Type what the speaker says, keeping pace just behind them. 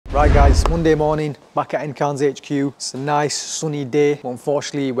Right guys, Monday morning, back at Enkahnz HQ. It's a nice sunny day, but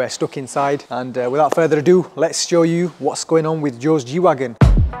unfortunately we're stuck inside. And without further ado, let's show you what's going on with Joe's G-Wagon.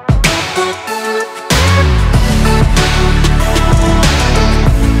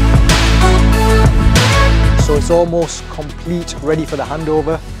 So it's almost complete, ready for the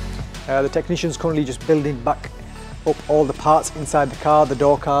handover. The technician's currently just building back up all the parts inside the car, the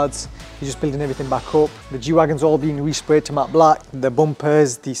door cards. He's just building everything back up. The G-Wagon's all being resprayed to matte black. The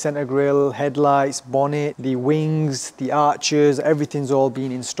bumpers, the center grille, headlights, bonnet, the wings, the arches, everything's all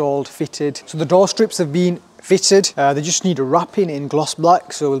been installed, fitted. So the door strips have been fitted. They just need a wrapping in gloss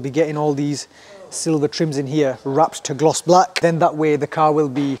black. So we'll be getting all these silver trims in here wrapped to gloss black. Then that way the car will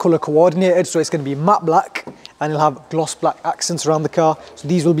be color coordinated. So it's going to be matte black and it'll have gloss black accents around the car. So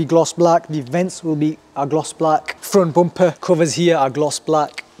these will be gloss black. The vents will be gloss black. Front bumper covers here are gloss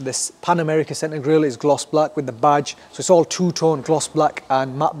black. This Pan America center grille is gloss black with the badge. So it's all two-tone gloss black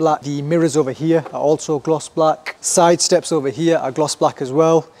and matte black. The mirrors over here are also gloss black. Side steps over here are gloss black as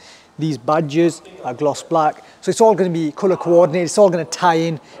well. These badges are gloss black. So it's all going to be color coordinated. It's all going to tie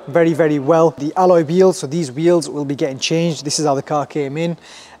in very, very well. The alloy wheels, so these wheels will be getting changed. This is how the car came in.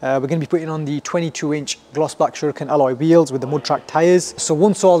 We're going to be putting on the 22-inch gloss black Shuriken alloy wheels with the mud track tires. So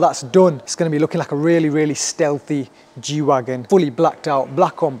once all that's done, it's going to be looking like a really, really stealthy G-Wagon, fully blacked out,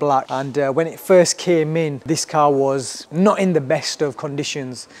 black on black. And when it first came in, this car was not in the best of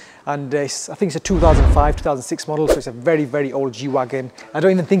conditions. And I think it's a 2005, 2006 model, so it's a very, very old G-Wagon. I don't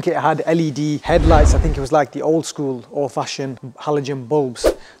even think it had LED headlights. I think it was like the old school, old-fashioned halogen bulbs.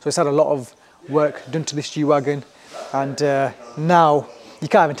 So it's had a lot of work done to this G-Wagon. And now, you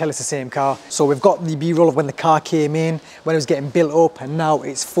can't even tell it's the same car. So we've got the B-roll of when the car came in, when it was getting built up, and now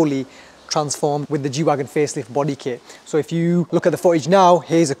it's fully transformed with the G-Wagon facelift body kit. So if you look at the footage now,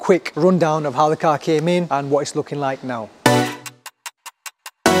 here's a quick rundown of how the car came in and what it's looking like now.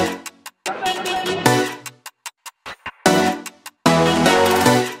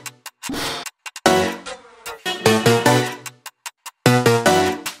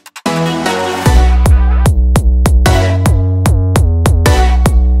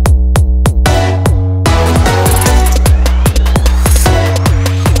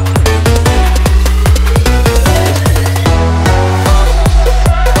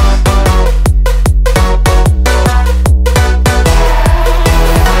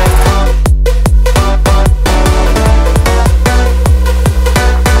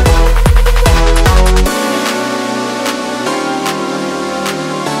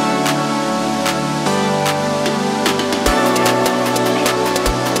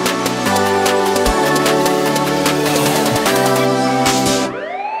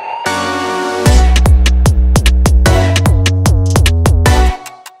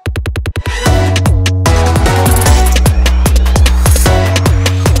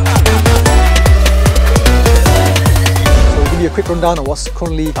 Quick rundown on what's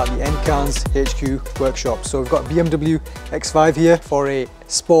currently at the Enkahnz HQ workshop. So we've got BMW X5 here for a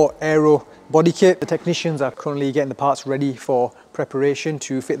sport aero body kit. The technicians are currently getting the parts ready for preparation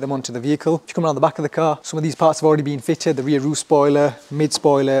to fit them onto the vehicle. If you come around the back of the car, some of these parts have already been fitted, the rear roof spoiler, mid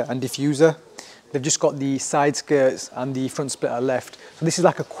spoiler and diffuser. They've just got the side skirts and the front splitter left. So this is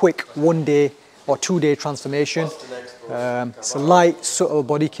like a quick 1 day or 2 day transformation. It's a light, subtle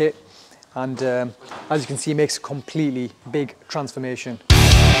body kit. And as you can see, it makes a completely big transformation.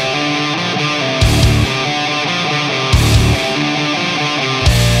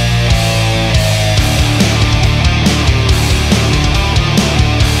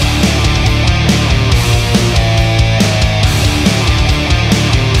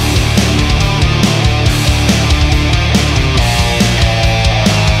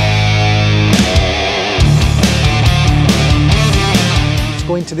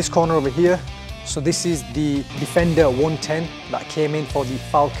 Going to this corner over here, so this is the Defender 110 that came in for the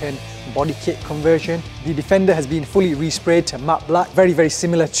Falcon body kit conversion. The Defender has been fully resprayed to matte black, very, very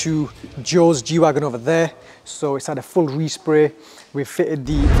similar to Joe's G-Wagon over there. So it's had a full respray. We've fitted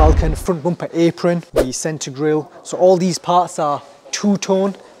the Falcon front bumper apron, the center grille. So all these parts are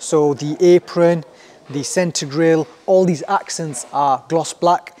two-tone. So the apron, the center grille, all these accents are gloss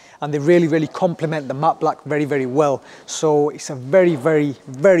black. And they really, really complement the matte black very, very well. So it's a very, very,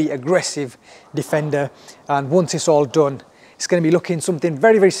 very aggressive Defender. And once it's all done, it's going to be looking something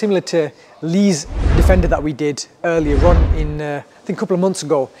very, very similar to Lee's Defender that we did earlier on in, I think a couple of months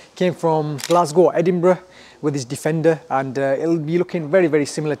ago. Came from Glasgow, Edinburgh with his Defender, and it'll be looking very, very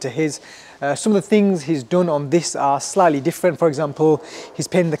similar to his. Some of the things he's done on this are slightly different. For example, he's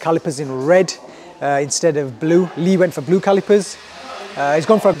painted the calipers in red instead of blue. Lee went for blue calipers. He's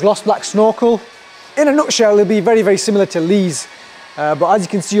gone for a gloss black snorkel. In a nutshell, it'll be very, very similar to Lee's but as you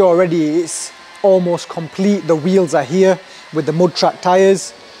can see already, it's almost complete. The wheels are here with the mud track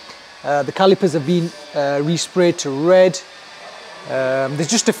tires. The calipers have been resprayed to red. There's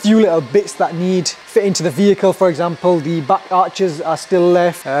just a few little bits that need fit into the vehicle. For example, the back arches are still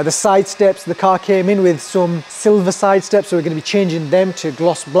left. The side steps, the car came in with some silver side steps, so we're going to be changing them to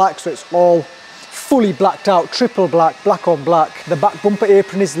gloss black, so it's all fully blacked out, triple black, black on black. The back bumper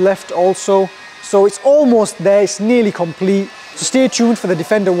apron is left also, so it's almost there, it's nearly complete. So stay tuned for the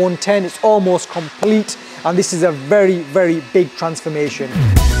Defender 110, it's almost complete, and this is a very, very big transformation.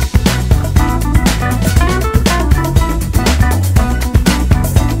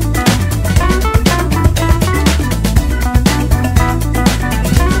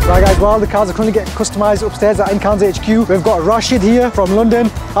 Right guys, while the cars are currently getting customised upstairs at Enkahnz HQ, we've got Rashid here from London.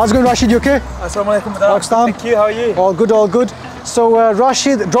 How's it going, Rashid? You okay? Assalamu alaikum. Thank you, how are you? All good, all good. So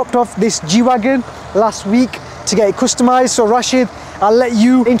Rashid dropped off this G-Wagon last week to get it customised. So Rashid, I'll let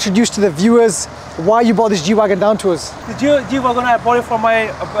you introduce to the viewers why you bought this G-Wagon down to us. The G-Wagon I bought it for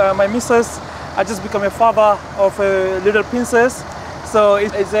my missus. I just become a father of a little princess. So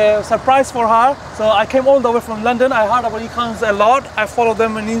it's a surprise for her. So I came all the way from London. I heard about Enkahnz a lot. I follow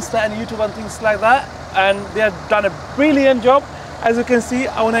them on Insta and YouTube and things like that. And they have done a brilliant job. As you can see,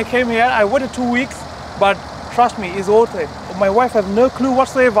 when I came here, I waited 2 weeks, but trust me, it's worth it. My wife has no clue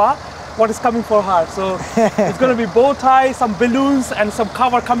whatsoever what is coming for her. So it's going to be bow tie, some balloons and some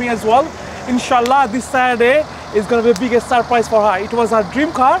cover coming as well. Inshallah, this Saturday is going to be the biggest surprise for her. It was her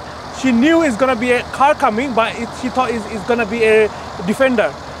dream car. She knew it's going to be a car coming, but she thought it's going to be a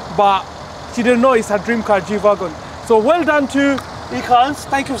Defender. But she didn't know it's her dream car, G-Wagon. So well done to Enkahnz.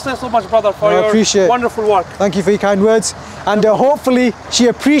 Thank you so much, brother, for your wonderful work. Thank you for your kind words. And hopefully she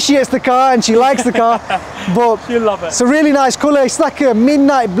appreciates the car and she likes the car. But she'll love it. It's a really nice colour. It's like a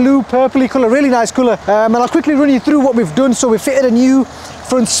midnight blue, purpley colour, really nice colour. And I'll quickly run you through what we've done. So we fitted a new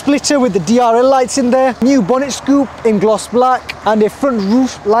front splitter with the DRL lights in there, new bonnet scoop in gloss black, and a front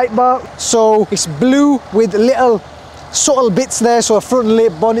roof light bar. So it's blue with little subtle bits there, so a front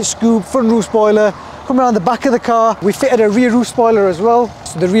lip, bonnet scoop, front roof spoiler. Come around the back of the car, we fitted a rear roof spoiler as well,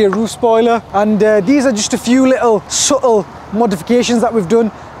 so the rear roof spoiler. And these are just a few little subtle modifications that we've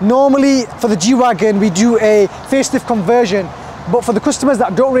done. Normally for the G-Wagon we do a facelift conversion, but for the customers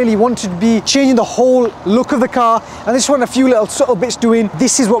that don't really want to be changing the whole look of the car and they just want a few little subtle bits doing,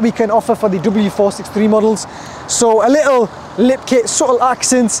 this is what we can offer for the W463 models. So a little lip kit, subtle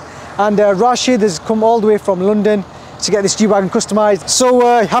accents, and Rashid has come all the way from London to get this G-Wagon customised.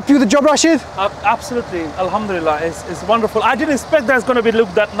 So happy with the job, Rashid? Absolutely, alhamdulillah, it's wonderful. I didn't expect that it's going to be look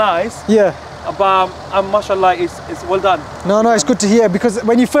that nice. Yeah. But mashallah, it's well done. No, it's good to hear, because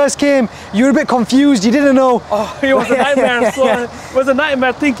when you first came, you were a bit confused, you didn't know. Oh, it was a nightmare. So it was a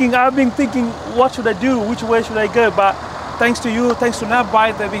nightmare thinking, I've been thinking, what should I do? Which way should I go? But thanks to you, thanks to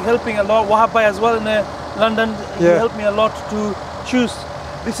Nabbai, they've been helping a lot. Wahabai as well in London, he helped me a lot to choose.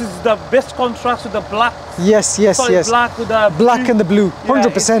 This is the best contrast with the black. Yes. Black with the black and the blue,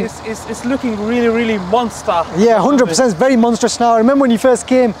 100%. Yeah, it's looking really monster. Yeah, 100%. It's very monstrous now. I remember when you first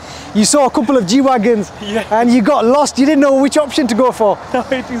came, you saw a couple of G-Wagons and you got lost. You didn't know which option to go for.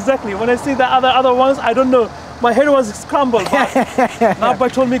 Exactly. When I see the other ones, I don't know. My head was scrambled. But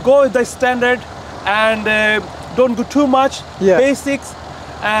Nabbai told me go with the standard and don't go too much. Basics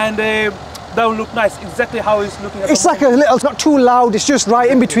and. That will look nice, exactly how it's looking at It's like a little, it's not too loud, it's just right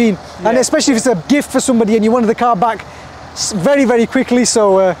in between. And especially if it's a gift for somebody and you wanted the car back very quickly,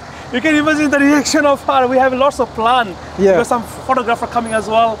 so... you can imagine the reaction of her. We have lots of plan. There's some photographer coming as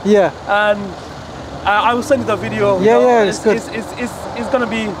well. And I will send you the video. It's good. It's going to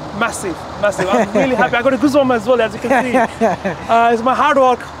be massive. I'm really happy. I got a goosebump as well, as you can see. It's my hard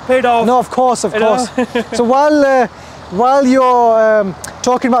work paid off. No, of course. So while you're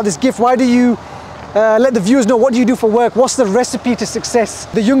talking about this gift, why do you let the viewers know what do you do for work? What's the recipe to success?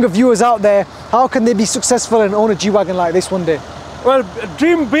 The younger viewers out there, how can they be successful and own a G-Wagon like this one day? Well,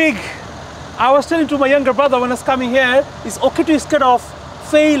 dream big. I was telling to my younger brother when I was coming here, it's okay to be scared of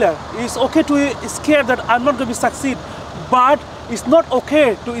failure. It's okay to be scared that I'm not going to succeed. But it's not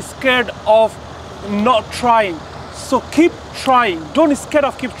okay to be scared of not trying. So keep trying. Don't be scared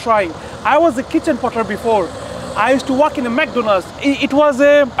of keep trying. I was a kitchen potter before. I used to work in a McDonald's. It was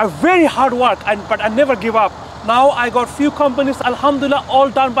a very hard work, but I never give up. Now I got few companies, alhamdulillah, all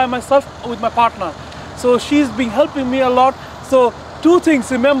done by myself with my partner. So she's been helping me a lot. So two things,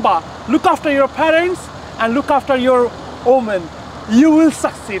 remember, look after your parents and look after your woman. You will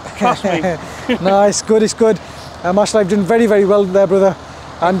succeed, trust me. No, it's good. Mashallah, you've done very well there, brother.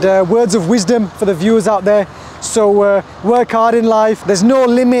 And words of wisdom for the viewers out there. So work hard in life. There's no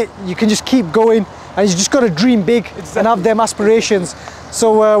limit. You can just keep going. and you just got to dream big and have them aspirations.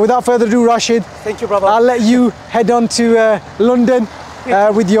 So without further ado, Rashid, thank you, brother. I'll let you head on to London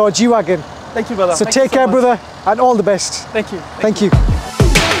with your G-Wagon. Thank you, brother. So take care, brother, and all the best. Thank you. Thank you.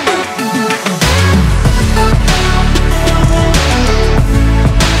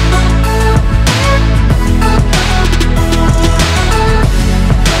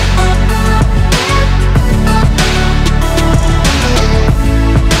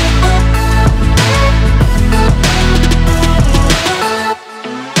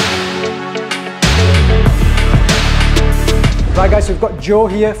 Right guys, so we've got Joe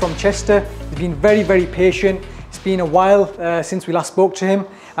here from Chester. He's been very, very patient. It's been a while since we last spoke to him,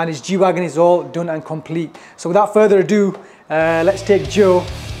 and his G-Wagon is all done and complete. So without further ado, let's take Joe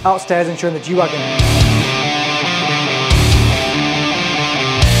outstairs and show him the G-Wagon.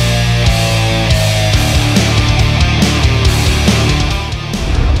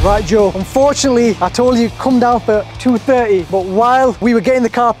 Right Joe, unfortunately I told you come down for 2:30, but while we were getting the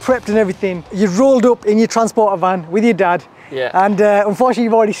car prepped and everything, you rolled up in your transporter van with your dad. Yeah. And unfortunately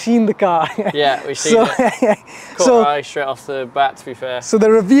you've already seen the car. Yeah, we've seen it. Caught our eye straight off the bat, to be fair. So the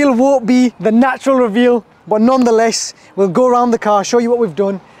reveal won't be the natural reveal, but nonetheless, we'll go around the car, show you what we've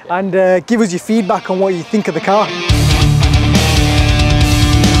done, and give us your feedback on what you think of the car.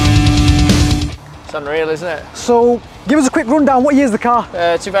 It's unreal, isn't it? So give us a quick rundown. What year is the car?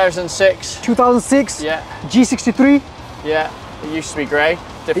 2006. 2006? Yeah. G63? Yeah, it used to be grey,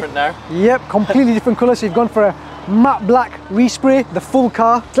 different now. Yep, completely different colour, so you've gone for a matte black respray, the full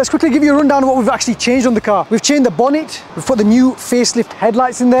car. Let's quickly give you a rundown of what we've actually changed on the car. We've changed the bonnet, we've put the new facelift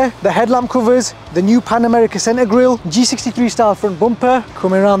headlights in there, the headlamp covers, the new Pan America center grille, G63 style front bumper.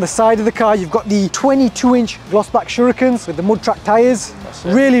 Coming around the side of the car, you've got the 22-inch gloss black Shurikens with the mud track tyres.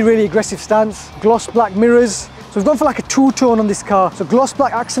 Really, really aggressive stance. Gloss black mirrors. So we've gone for like a two-tone on this car. So gloss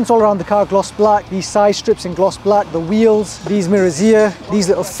black accents all around the car, gloss black. These side strips in gloss black, the wheels, these mirrors here, these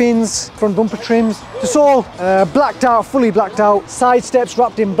little fins, front bumper trims. Just all blacked out, fully blacked out. Side steps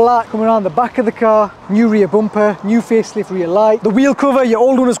wrapped in black. Coming around the back of the car, new rear bumper, new facelift rear light. The wheel cover, your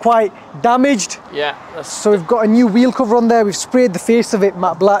old one was quite damaged. Yeah. So we've got a new wheel cover on there. We've sprayed the face of it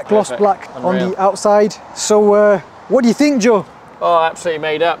matte black, gloss black on the outside. So what do you think, Joe? Oh, absolutely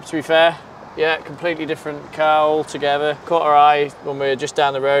made up, to be fair. Yeah, completely different car altogether. Caught our eye when we were just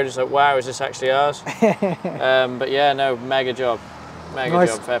down the road. It's like, wow, is this actually ours? But yeah, no, mega job. Mega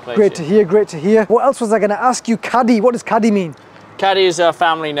job, fair play. Great to hear, great to hear. What else was I going to ask you? Caddy, what does Caddy mean? Caddy is our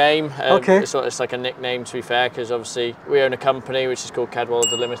family name. Okay. It's like a nickname, to be fair, because obviously we own a company which is called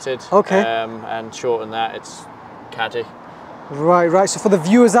Cadwallader Limited. Okay. And short than that, it's Caddy. Right, right. So for the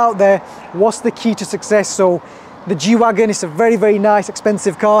viewers out there, what's the key to success? So the G-Wagon is a very, very nice,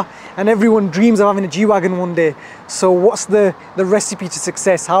 expensive car, and everyone dreams of having a G-Wagon one day. So what's the recipe to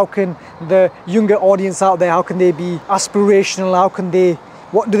success? How can the younger audience out there, how can they be aspirational?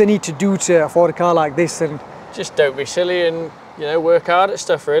 What do they need to do to afford a car like this? And just don't be silly and, you know, work hard at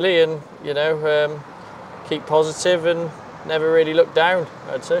stuff really, and, you know, keep positive and never really look down,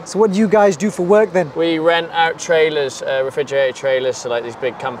 I'd say. So what do you guys do for work then? We rent out trailers, refrigerated trailers to like these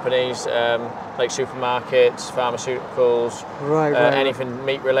big companies, like supermarkets, pharmaceuticals, right, anything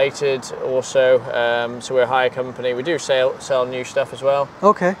meat related also. So we're a hire company. We do sell new stuff as well.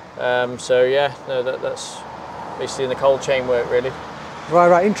 Okay. So yeah, no, that's basically in the cold chain work really. Right,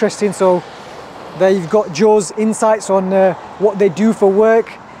 right, interesting. So there you've got Joe's insights on what they do for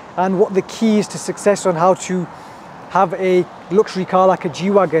work and what the key is to success on how to have a luxury car like a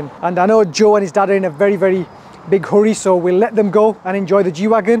G-Wagon. And I know Joe and his dad are in a very, very big hurry, so we'll let them go and enjoy the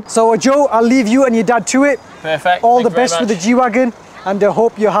G-Wagon. So Joe, I'll leave you and your dad to it. Perfect. All the best with the G-Wagon, and I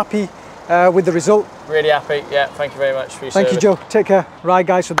hope you're happy with the result. Really happy, yeah, thank you very much for your Thank service. you, Joe. Take care. Right,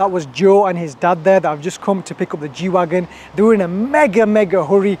 guys, so that was Joe and his dad there that have just come to pick up the G-Wagon. They were in a mega, mega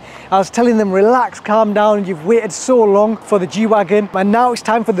hurry. I was telling them, relax, calm down. You've waited so long for the G-Wagon, and now it's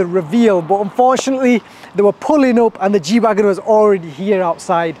time for the reveal. But unfortunately, they were pulling up and the G-Wagon was already here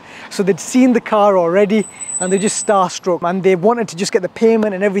outside. So they'd seen the car already and they're just starstruck, and they wanted to just get the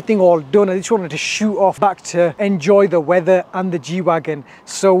payment and everything all done, and they just wanted to shoot off back to enjoy the weather and the G-Wagon.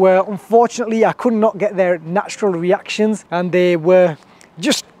 So unfortunately, I could not get their natural reactions, and they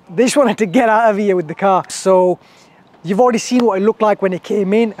just wanted to get out of here with the car. So you've already seen what it looked like when it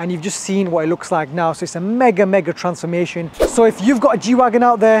came in, and you've just seen what it looks like now. So it's a mega, mega transformation. So if you've got a G-Wagon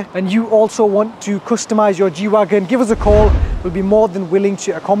out there and you also want to customize your G-Wagon, give us a call. We'll be more than willing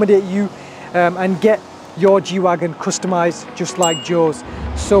to accommodate you and get your G-Wagon customized just like Joe's.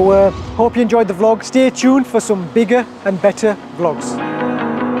 So hope you enjoyed the vlog. Stay tuned for some bigger and better vlogs.